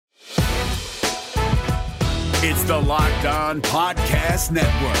It's the Locked On Podcast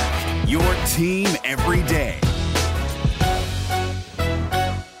Network, your team every day.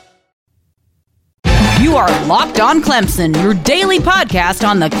 You are Locked On Clemson, your daily podcast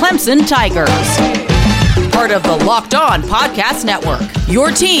on the Clemson Tigers. Part of the Locked On Podcast Network, your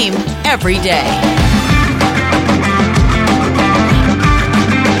team every day.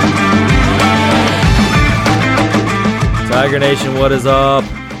 Tiger Nation, what is up?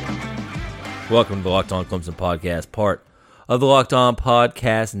 Welcome to the Locked On Clemson podcast, part of the Locked On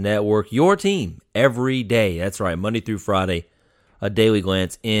Podcast Network, your team every day. That's right, Monday through Friday, a daily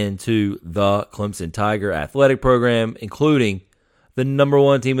glance into the Clemson Tiger athletic program, including the number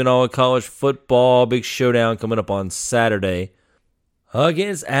one team in all of college football. Big showdown coming up on Saturday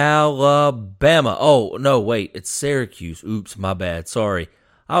against Alabama. Oh, no, wait, it's Syracuse. Oops, my bad, sorry.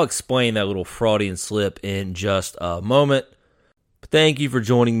 I'll explain that little Freudian slip in just a moment. But thank you for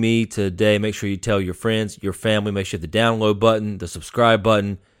joining me today. Make sure you tell your friends, your family. Make sure you hit the download button, the subscribe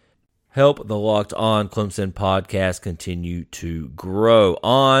button. Help the Locked On Clemson podcast continue to grow.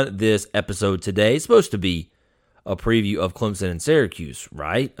 On this episode today, it's supposed to be a preview of Clemson and Syracuse,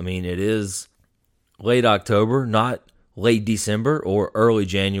 right? I mean, it is late October, not late December or early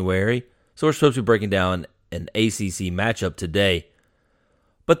January. So we're supposed to be breaking down an ACC matchup today.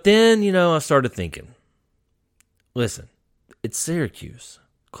 But then, I started thinking, listen, it's Syracuse.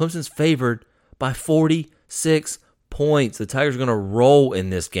 Clemson's favored by 46 points. The Tigers are going to roll in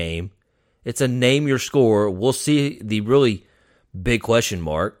this game. It's a name your score. We'll see the really big question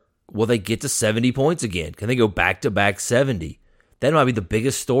mark. Will they get to 70 points again? Can they go back-to-back 70? That might be the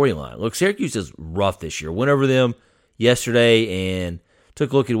biggest storyline. Look, Syracuse is rough this year. Went over them yesterday and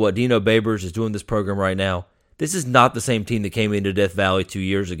took a look at what Dino Babers is doing this program right now. This is not the same team that came into Death Valley 2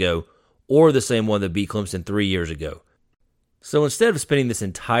 years ago or the same one that beat Clemson 3 years ago. So instead of spending this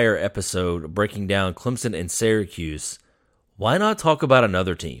entire episode breaking down Clemson and Syracuse, why not talk about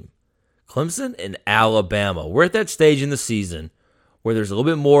another team? Clemson and Alabama. We're at that stage in the season where there's a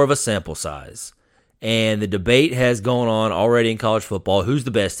little bit more of a sample size. And the debate has gone on already in college football. Who's the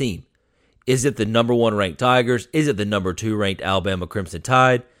best team? Is it the number one ranked Tigers? Is it the number two ranked Alabama Crimson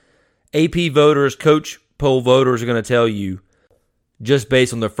Tide? AP voters, coach poll voters are going to tell you, just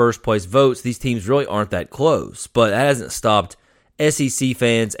based on their first place votes, these teams really aren't that close. But that hasn't stopped SEC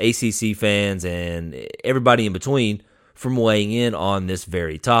fans, ACC fans, and everybody in between from weighing in on this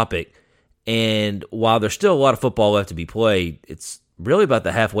very topic. And while there's still a lot of football left to be played, it's really about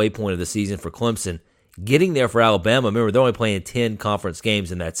the halfway point of the season for Clemson. Getting there for Alabama, remember, they're only playing 10 conference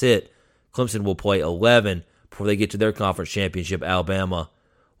games, and that's it. Clemson will play 11 before they get to their conference championship. Alabama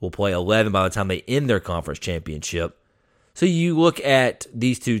will play 11 by the time they end their conference championship. So you look at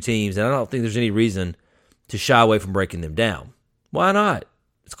these two teams, and I don't think there's any reason to shy away from breaking them down. Why not?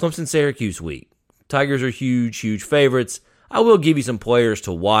 It's Clemson-Syracuse week. Tigers are huge, huge favorites. I will give you some players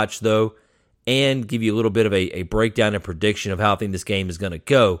to watch, though, and give you a little bit of a breakdown and prediction of how I think this game is going to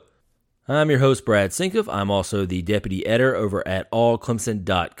go. I'm your host, Brad Sinkoff. I'm also the deputy editor over at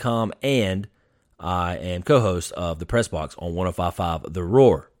allclemson.com, and I am co-host of the Press Box on 105.5 The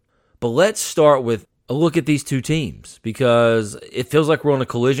Roar. But let's start with a look at these two teams, because it feels like we're on a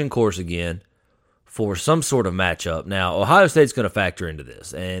collision course again for some sort of matchup. Now, Ohio State's going to factor into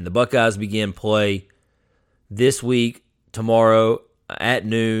this, and the Buckeyes begin play this week, tomorrow at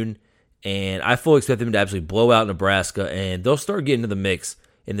noon, and I fully expect them to absolutely blow out Nebraska, and they'll start getting to the mix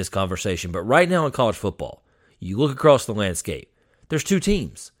in this conversation. But right now in college football, you look across the landscape, there's two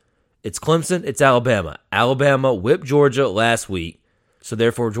teams. It's Clemson, it's Alabama. Alabama whipped Georgia last week, so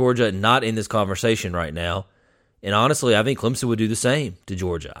therefore Georgia not in this conversation right now. And honestly, I think Clemson would do the same to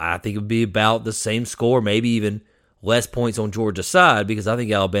Georgia. I think it would be about the same score, maybe even less points on Georgia's side, because I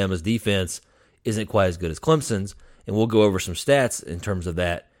think Alabama's defense isn't quite as good as Clemson's. And we'll go over some stats in terms of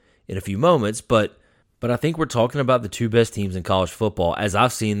that in a few moments. But I think we're talking about the two best teams in college football as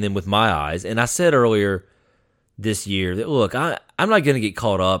I've seen them with my eyes. And I said earlier this year that, look, I'm not going to get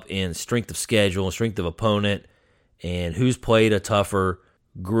caught up in strength of schedule and strength of opponent and who's played a tougher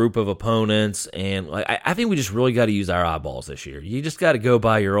group of opponents. And I think we just really got to use our eyeballs this year. You just got to go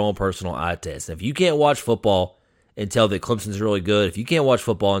by your own personal eye test. And if you can't watch football and tell that Clemson's really good, if you can't watch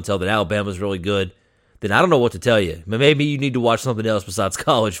football and tell that Alabama's really good, then I don't know what to tell you. Maybe you need to watch something else besides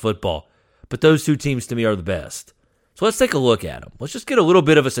college football. But those two teams to me are the best. So let's take a look at them. Let's just get a little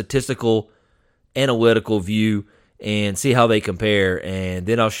bit of a statistical, analytical view and see how they compare. And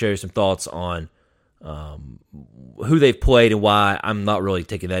then I'll share some thoughts on who they've played and why I'm not really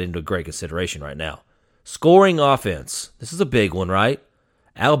taking that into great consideration right now. Scoring offense. This is a big one, right?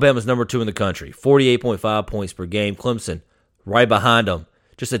 Alabama's number 2 in the country, 48.5 points per game. Clemson right behind them,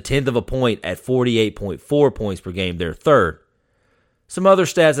 just a tenth of a point at 48.4 points per game. They're third. Some other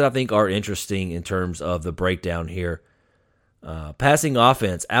stats that I think are interesting in terms of the breakdown here. Passing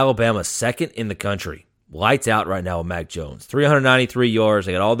offense, Alabama second in the country. Lights out right now with Mac Jones. 393 yards.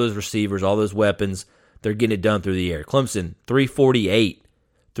 They got all those receivers, all those weapons. They're getting it done through the air. Clemson, 348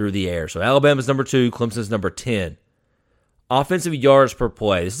 through the air. So Alabama's number 2, Clemson's number 10. Offensive yards per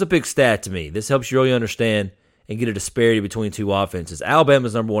play. This is a big stat to me. This helps you really understand and get a disparity between two offenses.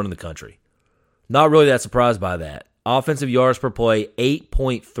 Alabama's number 1 in the country. Not really that surprised by that. Offensive yards per play,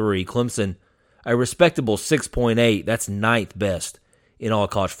 8.3. Clemson, a respectable 6.8. That's 9th best in all of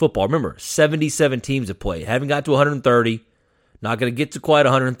college football. Remember, 77 teams have played. Haven't got to 130. Not going to get to quite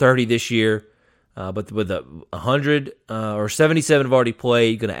 130 this year. But with 100 or 77 have already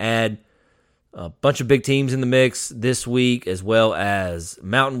played. Going to add a bunch of big teams in the mix this week, as well as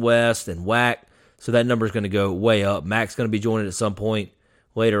Mountain West and WAC. So that number is going to go way up. MAC's going to be joining at some point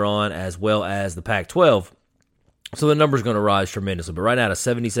later on, as well as the Pac-12. So the number is going to rise tremendously. But right now, out of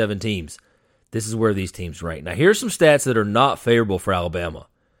 77 teams, this is where these teams rank. Now, here's some stats that are not favorable for Alabama.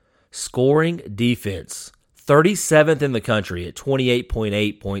 Scoring defense, 37th in the country at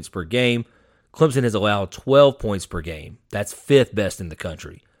 28.8 points per game. Clemson has allowed 12 points per game. That's 5th best in the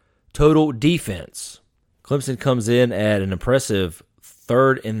country. Total defense, Clemson comes in at an impressive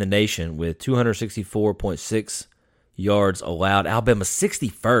 3rd in the nation with 264.6 yards allowed. Alabama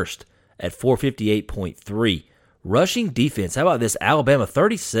 61st at 458.3. Rushing defense, how about this? Alabama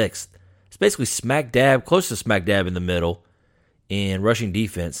 36th. It's basically smack dab, close to smack dab in the middle in rushing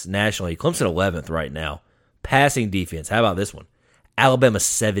defense nationally. Clemson 11th right now. Passing defense, how about this one? Alabama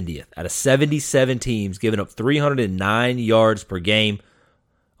 70th. Out of 77 teams, giving up 309 yards per game.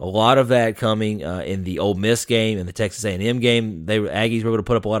 A lot of that coming in the Ole Miss game and the Texas A&M game. Aggies were able to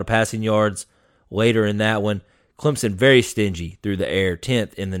put up a lot of passing yards later in that one. Clemson very stingy through the air,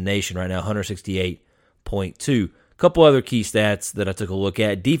 10th in the nation right now, 168.2. A couple other key stats that I took a look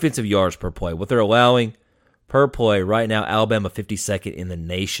at. Defensive yards per play. What they're allowing per play right now, Alabama 52nd in the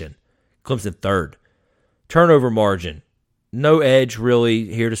nation. Clemson 3rd. Turnover margin. No edge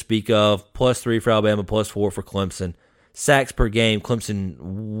really here to speak of. +3 for Alabama, +4 for Clemson. Sacks per game, Clemson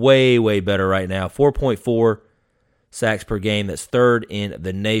way, way better right now. 4.4 sacks per game. That's 3rd in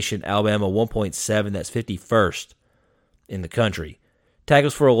the nation. Alabama 1.7. That's 51st in the country.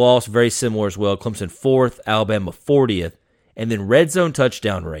 Tackles for a loss, very similar as well. Clemson 4th, Alabama 40th. And then red zone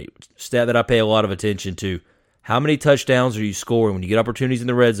touchdown rate, stat that I pay a lot of attention to. How many touchdowns are you scoring when you get opportunities in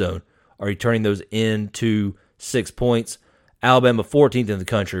the red zone? Are you turning those into 6 points? Alabama 14th in the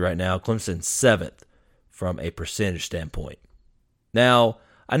country right now. Clemson 7th from a percentage standpoint. Now,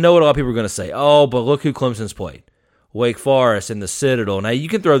 I know what a lot of people are going to say. Oh, but look who Clemson's played. Wake Forest and the Citadel. Now, you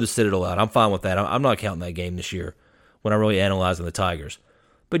can throw the Citadel out. I'm fine with that. I'm not counting that game this year when I'm really analyzing the Tigers.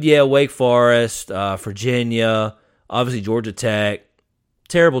 But yeah, Wake Forest, Virginia, obviously Georgia Tech,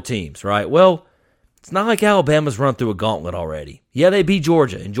 terrible teams, right? Well, it's not like Alabama's run through a gauntlet already. Yeah, they beat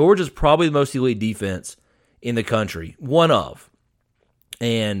Georgia, and Georgia's probably the most elite defense in the country, one of.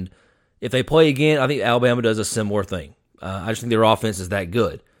 And if they play again, I think Alabama does a similar thing. I just think their offense is that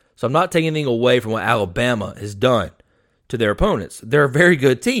good. So I'm not taking anything away from what Alabama has done to their opponents. They're a very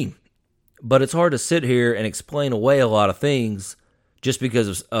good team. But it's hard to sit here and explain away a lot of things just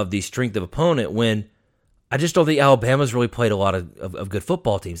because of the strength of opponent when I just don't think Alabama's really played a lot of good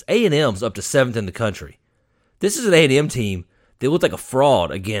football teams. A&M's up to 7th in the country. This is an A&M team that looked like a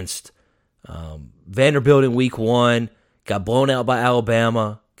fraud against Vanderbilt in week 1, got blown out by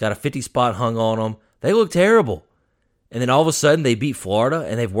Alabama, got a 50 spot hung on them. They look terrible. And then all of a sudden they beat Florida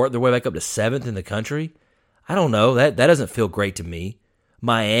and they've worked their way back up to 7th in the country. I don't know. That doesn't feel great to me.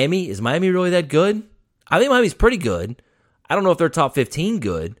 Miami, is Miami really that good? I think Miami's pretty good. I don't know if they're top 15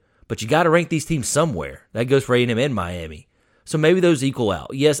 good, but you got to rank these teams somewhere. That goes for A&M and Miami. So maybe those equal out.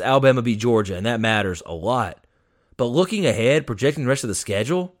 Yes, Alabama beat Georgia, and that matters a lot. But looking ahead, projecting the rest of the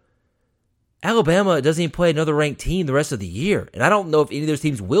schedule, Alabama doesn't even play another ranked team the rest of the year. And I don't know if any of those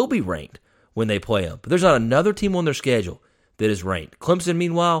teams will be ranked when they play them. But there's not another team on their schedule that is ranked. Clemson,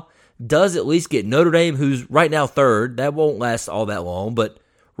 meanwhile, does at least get Notre Dame, who's right now 3rd. That won't last all that long, but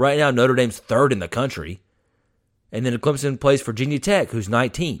right now Notre Dame's 3rd in the country. And then Clemson plays Virginia Tech, who's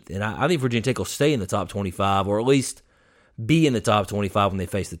 19th. And I think Virginia Tech will stay in the top 25, or at least be in the top 25 when they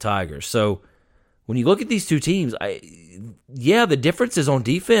face the Tigers. So when you look at these two teams, the difference is on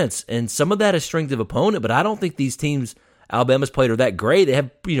defense, and some of that is strength of opponent, but I don't think these teams Alabama's played are that great. They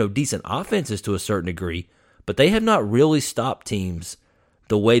have decent offenses to a certain degree, but they have not really stopped teams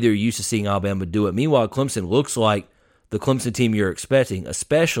the way they're used to seeing Alabama do it. Meanwhile, Clemson looks like the Clemson team you're expecting,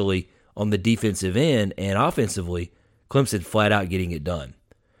 especially on the defensive end, and offensively, Clemson flat out getting it done.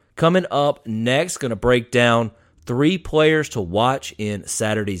 Coming up next, going to break down 3 players to watch in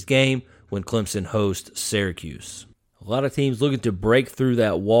Saturday's game when Clemson hosts Syracuse. A lot of teams looking to break through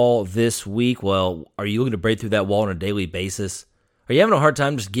that wall this week. Well, are you looking to break through that wall on a daily basis? Are you having a hard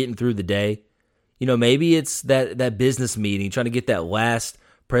time just getting through the day? You know, maybe it's that business meeting, trying to get that last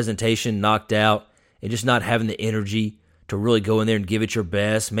presentation knocked out and just not having the energy to really go in there and give it your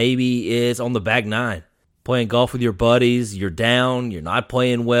best. Maybe it's on the back nine, playing golf with your buddies. You're down, you're not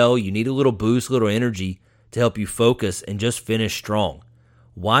playing well. You need a little boost, a little energy to help you focus and just finish strong.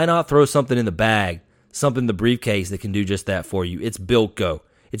 Why not throw something in the bag, something in the briefcase that can do just that for you? It's Built Go.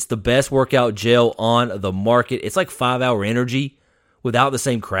 It's the best workout gel on the market. It's like 5-hour energy without the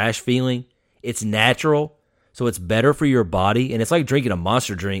same crash feeling. It's natural, so it's better for your body, and it's like drinking a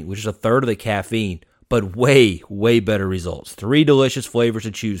Monster drink, which is a third of the caffeine, but way, way better results. 3 delicious flavors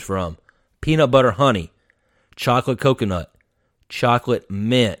to choose from: peanut butter honey, chocolate coconut, chocolate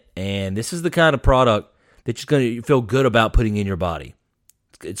mint, and this is the kind of product that you're going to feel good about putting in your body.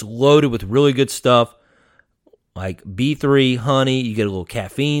 It's loaded with really good stuff like B3, honey. You get a little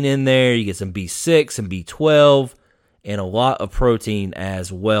caffeine in there. You get some B6 and B12 and a lot of protein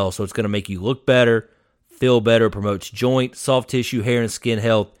as well. So it's going to make you look better, feel better, promotes joint, soft tissue, hair, and skin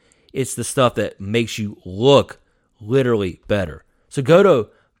health. It's the stuff that makes you look literally better. So go to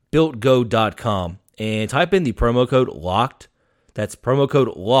BuiltGo.com and type in the promo code LOCKED. That's promo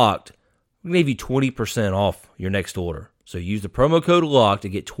code LOCKED. We'll give you 20% off your next order. So use the promo code LOCKED to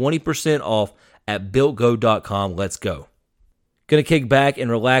get 20% off at BuiltGo.com. Let's go. Going to kick back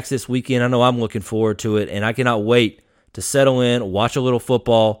and relax this weekend. I know I'm looking forward to it, and I cannot wait to settle in, watch a little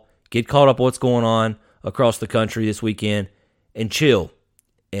football, get caught up on what's going on across the country this weekend, and chill.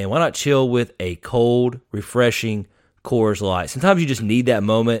 And why not chill with a cold, refreshing Coors Light? Sometimes you just need that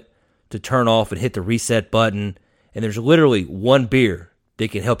moment to turn off and hit the reset button, and there's literally one beer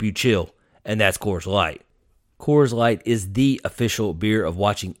that can help you chill, and that's Coors Light. Coors Light is the official beer of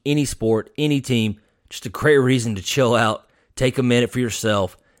watching any sport, any team. Just a great reason to chill out, take a minute for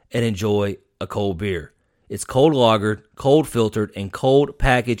yourself, and enjoy a cold beer. It's cold lagered, cold filtered, and cold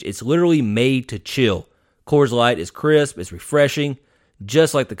packaged. It's literally made to chill. Coors Light is crisp, it's refreshing,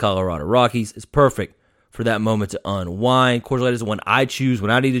 just like the Colorado Rockies. It's perfect for that moment to unwind. Coors Light is the one I choose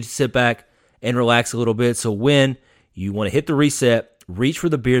when I need to sit back and relax a little bit. So when you want to hit the reset, reach for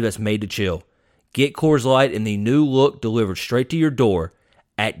the beer that's made to chill. Get Coors Light in the new look delivered straight to your door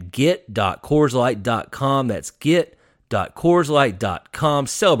at get.coorslight.com. That's get.coorslight.com.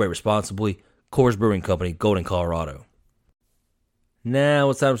 Celebrate responsibly. Coors Brewing Company, Golden, Colorado. Now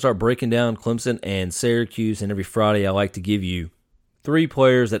it's time to start breaking down Clemson and Syracuse, and every Friday I like to give you 3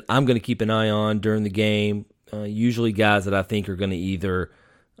 players that I'm going to keep an eye on during the game, usually guys that I think are going to either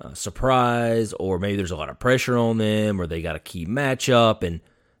surprise, or maybe there's a lot of pressure on them, or they got a key matchup. And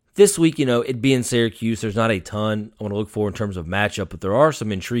this week, it being Syracuse, there's not a ton I want to look for in terms of matchup, but there are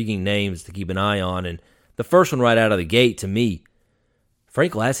some intriguing names to keep an eye on. And the first one right out of the gate, to me,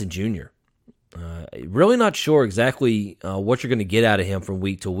 Frank Ladson Jr. Really not sure exactly what you're going to get out of him from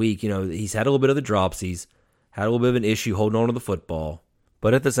week to week. He's had a little bit of the dropsies, had a little bit of an issue holding on to the football,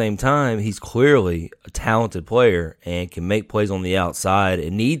 but at the same time, he's clearly a talented player and can make plays on the outside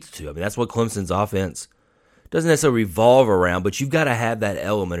and needs to. I mean, that's what Clemson's offense doesn't necessarily revolve around, but you've got to have that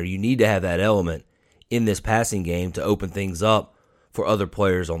element, or you need to have that element in this passing game to open things up for other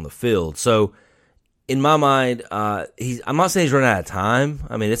players on the field. So, in my mind, I'm not saying he's running out of time.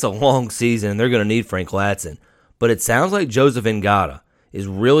 I mean, it's a long season, and they're going to need Frank Ladson. But it sounds like Joseph Ngata is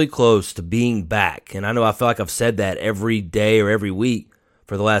really close to being back. And I know I feel like I've said that every day or every week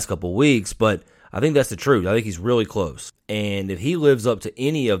for the last couple of weeks, but I think that's the truth. I think he's really close. And if he lives up to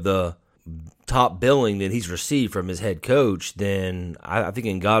any of the top billing that he's received from his head coach, then I think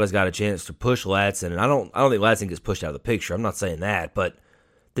Ngata's got a chance to push Ladson. And I don't think Ladson gets pushed out of the picture. I'm not saying that, but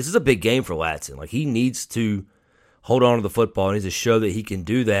this is a big game for Ladson. Like, he needs to hold on to the football and needs to show that he can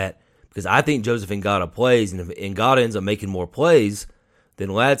do that, because I think Joseph Ngata plays, and if Ngata ends up making more plays than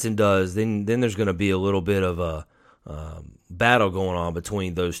Ladson does, then there's going to be a little bit of a battle going on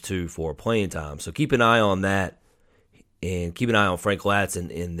between those two for playing time. So keep an eye on that, and keep an eye on Frank Ladson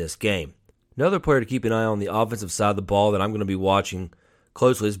in this game. Another player to keep an eye on the offensive side of the ball that I'm going to be watching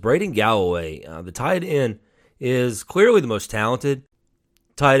closely is Braden Galloway. The tight end is clearly the most talented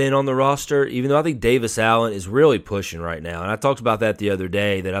tight end on the roster, even though I think Davis Allen is really pushing right now. And I talked about that the other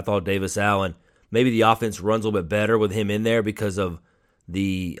day, that I thought Davis Allen, maybe the offense runs a little bit better with him in there because of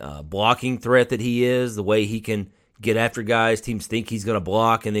the blocking threat that he is, the way he can get after guys. Teams think he's going to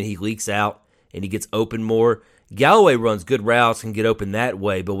block, and then he leaks out and he gets open more. Galloway runs good routes and get open that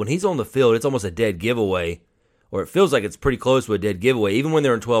way, but when he's on the field, it's almost a dead giveaway or it feels like it's pretty close to a dead giveaway. Even when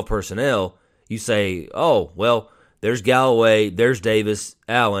they're in 12 personnel, you say, oh, well, there's Galloway, there's Davis,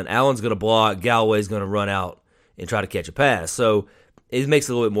 Allen. Allen's going to block, Galloway's going to run out and try to catch a pass. So it makes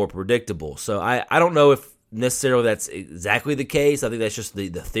it a little bit more predictable. So I don't know if necessarily that's exactly the case. I think that's just the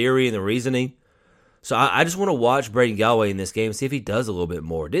theory and the reasoning. So I just want to watch Braden Galloway in this game and see if he does a little bit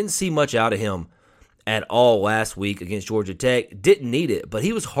more. Didn't see much out of him at all last week against Georgia Tech. Didn't need it, but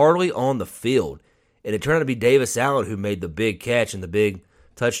he was hardly on the field. And it turned out to be Davis Allen who made the big catch and the big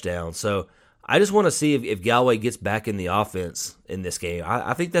touchdown. So I just want to see if Galloway gets back in the offense in this game.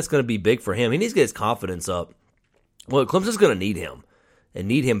 I think that's going to be big for him. He needs to get his confidence up. Well, Clemson's going to need him and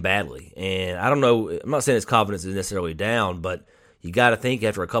need him badly. And I don't know, I'm not saying his confidence is necessarily down, but you got to think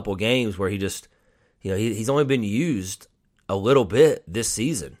after a couple of games where he just, he's only been used a little bit this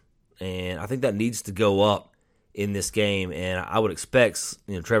season. And I think that needs to go up in this game. And I would expect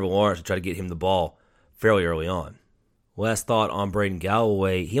Trevor Lawrence to try to get him the ball fairly early on. Last thought on Braden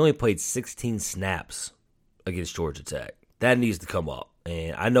Galloway, he only played 16 snaps against Georgia Tech. That needs to come up.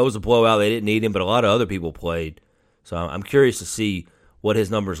 And I know it was a blowout, they didn't need him, but a lot of other people played. So I'm curious to see what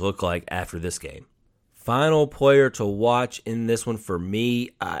his numbers look like after this game. Final player to watch in this one for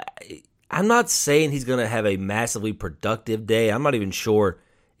me, I'm not saying he's going to have a massively productive day. I'm not even sure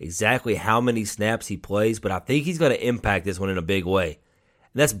exactly how many snaps he plays, but I think he's going to impact this one in a big way.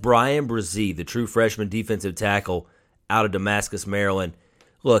 And that's Brian Brzee, the true freshman defensive tackle out of Damascus, Maryland.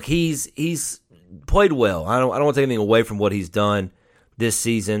 Look, he's played well. I don't want to take anything away from what he's done this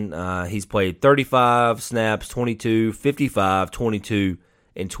season. He's played 35 snaps, 22, 55, 22,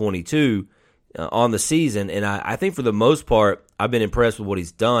 and 22 on the season. And I think for the most part, I've been impressed with what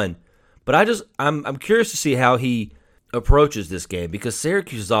he's done. But I'm curious to see how he approaches this game because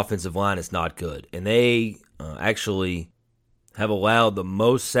Syracuse's offensive line is not good. And they actually have allowed the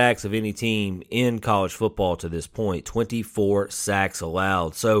most sacks of any team in college football to this point, 24 sacks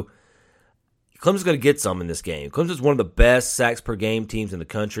allowed. So Clemson's going to get some in this game. Clemson's one of the best sacks per game teams in the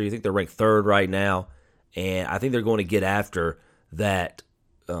country. I think they're ranked third right now, and I think they're going to get after that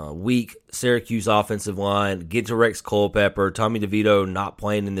weak Syracuse offensive line, get to Rex Culpepper. Tommy DeVito not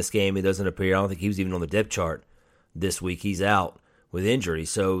playing in this game. It doesn't appear. I don't think he was even on the depth chart this week. He's out with injury.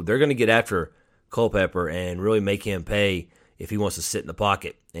 So they're going to get after Culpepper and really make him pay if he wants to sit in the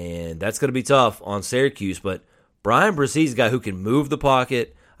pocket. And that's going to be tough on Syracuse, but Brian Brzee's a guy who can move the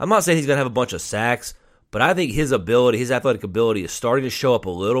pocket. I'm not saying he's going to have a bunch of sacks, but I think his ability, his athletic ability is starting to show up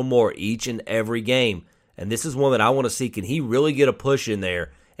a little more each and every game. And this is one that I want to see. Can he really get a push in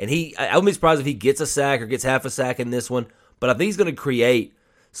there? And I wouldn't be surprised if he gets a sack or gets half a sack in this one, but I think he's going to create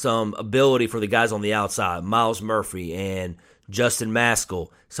some ability for the guys on the outside, Miles Murphy and Justin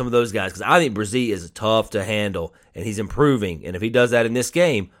Maskell, some of those guys, because I think Brzee is tough to handle, and he's improving. And if he does that in this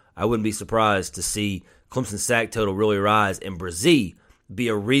game, I wouldn't be surprised to see Clemson's sack total really rise, and Brzee be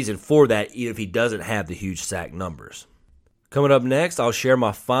a reason for that, even if he doesn't have the huge sack numbers. Coming up next, I'll share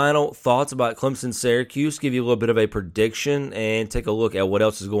my final thoughts about Clemson-Syracuse, give you a little bit of a prediction, and take a look at what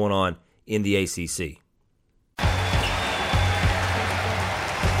else is going on in the ACC.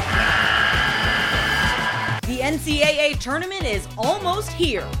 The NCAA tournament is almost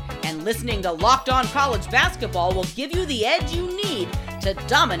here, and listening to Locked On College Basketball will give you the edge you need to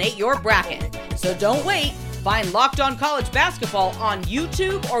dominate your bracket. So don't wait. Find Locked On College Basketball on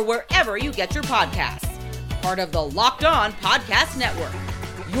YouTube or wherever you get your podcasts. Part of the Locked On Podcast Network.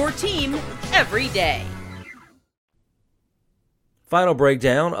 Your team every day. Final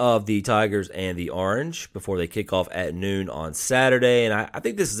breakdown of the Tigers and the Orange before they kick off at noon on Saturday. And I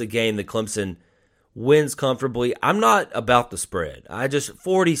think this is a game that Clemson wins comfortably. I'm not about the spread.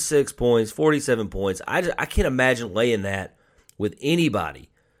 46 points, 47 points. I can't imagine laying that with anybody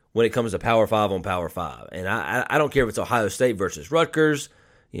when it comes to Power 5 on Power 5. And I don't care if it's Ohio State versus Rutgers.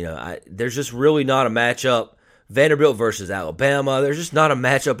 There's just really not a matchup. Vanderbilt versus Alabama. There's just not a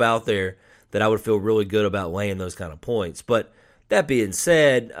matchup out there that I would feel really good about laying those kind of points. But that being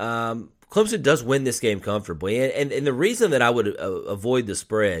said, Clemson does win this game comfortably. And the reason that I would avoid the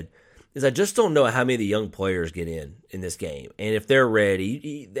spread is I just don't know how many of the young players get in this game. And if they're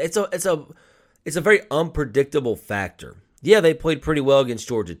ready, it's a very unpredictable factor. Yeah, they played pretty well against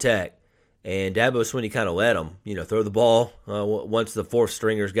Georgia Tech. And Dabo Swinney kind of let them, throw the ball once the fourth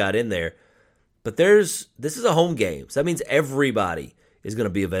stringers got in there. But this is a home game, so that means everybody is going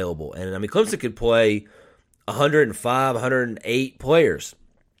to be available. And, Clemson could play 105, 108 players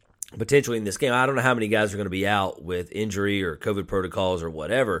potentially in this game. I don't know how many guys are going to be out with injury or COVID protocols or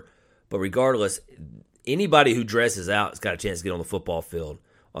whatever. But regardless, anybody who dresses out has got a chance to get on the football field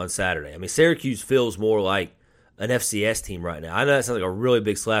on Saturday. Syracuse feels more like an FCS team right now. I know that sounds like a really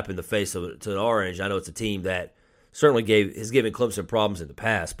big slap in the face to an Orange. I know it's a team that certainly has given Clemson problems in the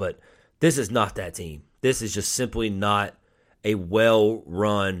past, but this is not that team. This is just simply not a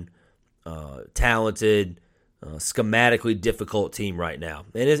well-run, talented, schematically difficult team right now.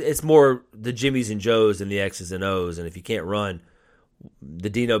 And it's more the Jimmies and Joes than the X's and O's, and if you can't run the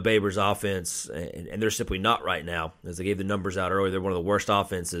Dino Babers offense, and they're simply not right now, as I gave the numbers out earlier, they're one of the worst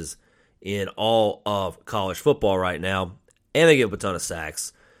offenses in all of college football right now, and they give up a ton of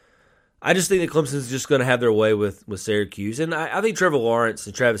sacks. I just think that Clemson's just going to have their way with Syracuse, and I think Trevor Lawrence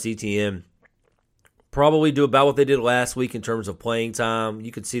and Travis Etienne probably do about what they did last week in terms of playing time.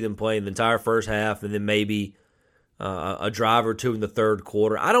 You could see them playing the entire first half and then maybe a drive or two in the third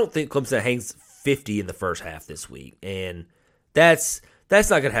quarter. I don't think Clemson hangs 50 in the first half this week, and that's not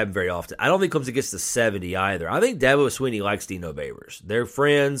going to happen very often. I don't think Clemson gets to 70 either. I think Dabo Swinney likes Dino Babers. They're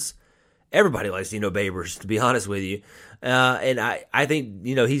friends. Everybody likes Dino Babers, to be honest with you. And I think,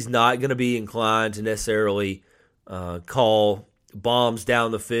 he's not going to be inclined to necessarily call bombs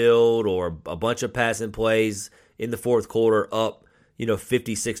down the field or a bunch of passing plays in the fourth quarter up,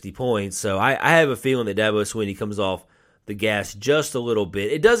 50, 60 points. So I have a feeling that Dabo Swinney comes off the gas just a little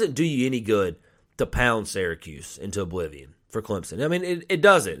bit. It doesn't do you any good to pound Syracuse into oblivion for Clemson. I mean, it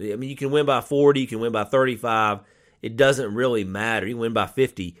doesn't. I mean, you can win by 40, you can win by 35. It doesn't really matter. You can win by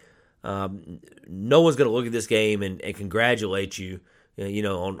 50. No one's going to look at this game and congratulate you,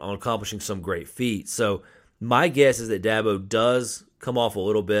 on accomplishing some great feat. So my guess is that Dabo does come off a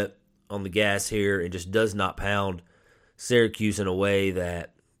little bit on the gas here and just does not pound Syracuse in a way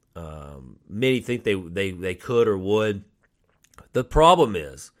that many think they could or would. The problem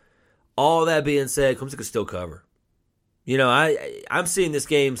is, all that being said, Clemson can still cover. I'm seeing this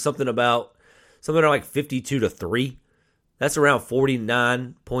game something like 52-3. That's around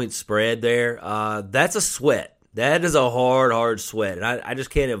 49-point spread there. That's a sweat. That is a hard sweat. And I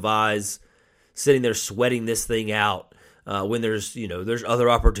just can't advise sitting there sweating this thing out when there's other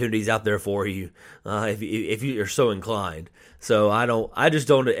opportunities out there for you if you're so inclined. So I just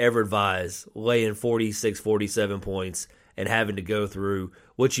don't ever advise laying 46, 47 points and having to go through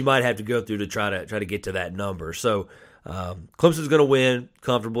what you might have to go through to try to get to that number. So Clemson's going to win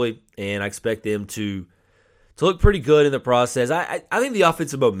comfortably, and I expect them to look pretty good in the process. I think the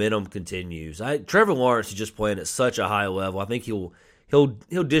offensive momentum continues. Trevor Lawrence is just playing at such a high level. I think he'll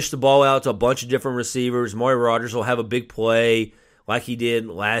dish the ball out to a bunch of different receivers. Amari Rodgers will have a big play like he did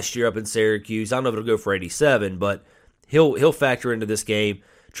last year up in Syracuse. I don't know if it'll go for 87, but he'll factor into this game.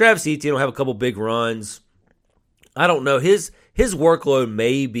 Travis Etienne will have a couple big runs. I don't know. His workload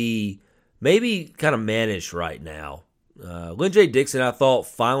may be kind of managed right now. Lynn J. Dixon, I thought,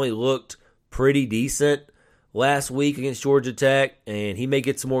 finally looked pretty decent last week against Georgia Tech, and he may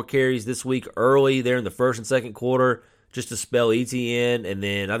get some more carries this week early there in the first and second quarter just to spell Etienne. And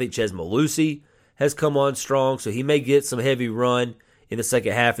then I think Chez Malusi has come on strong, so he may get some heavy run in the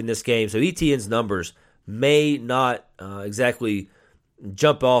second half in this game. So Etienne's numbers may not exactly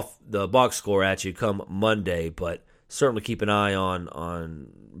jump off the box score at you come Monday, but certainly keep an eye on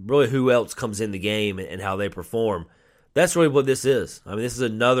really who else comes in the game and how they perform. That's really what this is. I mean, this is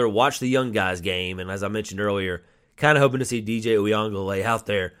another watch the young guys game, and as I mentioned earlier, kind of hoping to see DJ Uyunglele out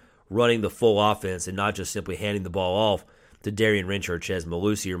there running the full offense and not just simply handing the ball off to Darian Rencher, Chez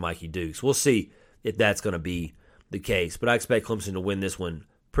Malusi, or Mikey Dukes. We'll see if that's going to be the case, but I expect Clemson to win this one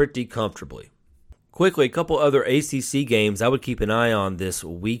pretty comfortably. Quickly, a couple other ACC games I would keep an eye on this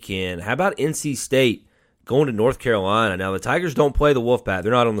weekend. How about NC State going to North Carolina? Now, the Tigers don't play the Wolfpack.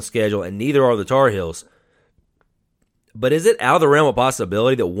 They're not on the schedule, and neither are the Tar Heels. But is it out of the realm of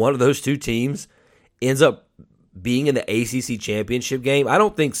possibility that one of those two teams ends up being in the ACC championship game? I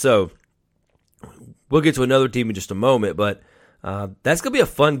don't think so. We'll get to another team in just a moment, but that's going to be a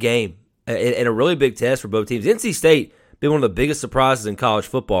fun game and a really big test for both teams. NC State been one of the biggest surprises in college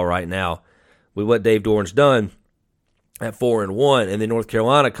football right now with what Dave Doran's done at 4-1, and then North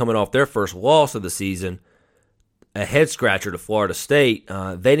Carolina coming off their first loss of the season, a head-scratcher to Florida State.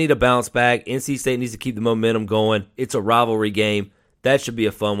 They need to bounce back. NC State needs to keep the momentum going. It's a rivalry game. That should be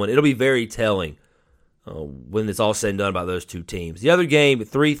a fun one. It'll be very telling when it's all said and done about those two teams. The other game,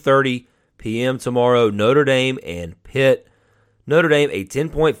 3:30 p.m. tomorrow, Notre Dame and Pitt. Notre Dame, a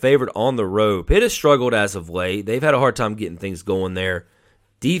 10-point favorite on the road. Pitt has struggled as of late. They've had a hard time getting things going there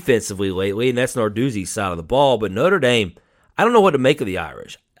defensively lately, and that's Narduzzi's side of the ball. But Notre Dame, I don't know what to make of the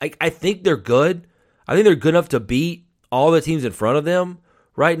Irish. I think they're good. I think they're good enough to beat all the teams in front of them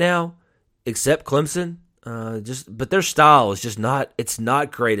right now, except Clemson. But their style is just not. It's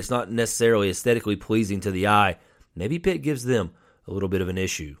not great. It's not necessarily aesthetically pleasing to the eye. Maybe Pitt gives them a little bit of an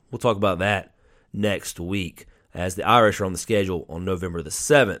issue. We'll talk about that next week as the Irish are on the schedule on November the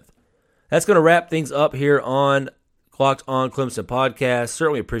 7th. That's going to wrap things up here on Locked On Clemson podcast.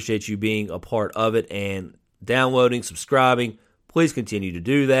 Certainly appreciate you being a part of it and downloading, subscribing. Please continue to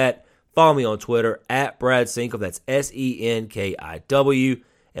do that. Follow me on Twitter at Brad Senkiw. That's Senkiw.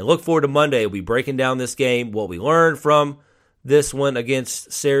 And look forward to Monday. We'll be breaking down this game, what we learned from this one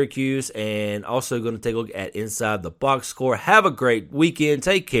against Syracuse, and also going to take a look at Inside the Box Score. Have a great weekend.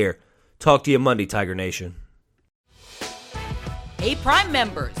 Take care. Talk to you Monday, Tiger Nation. Hey, Prime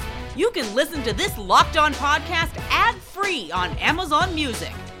members, you can listen to this Locked On podcast ad-free on Amazon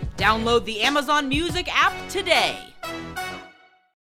Music. Download the Amazon Music app today.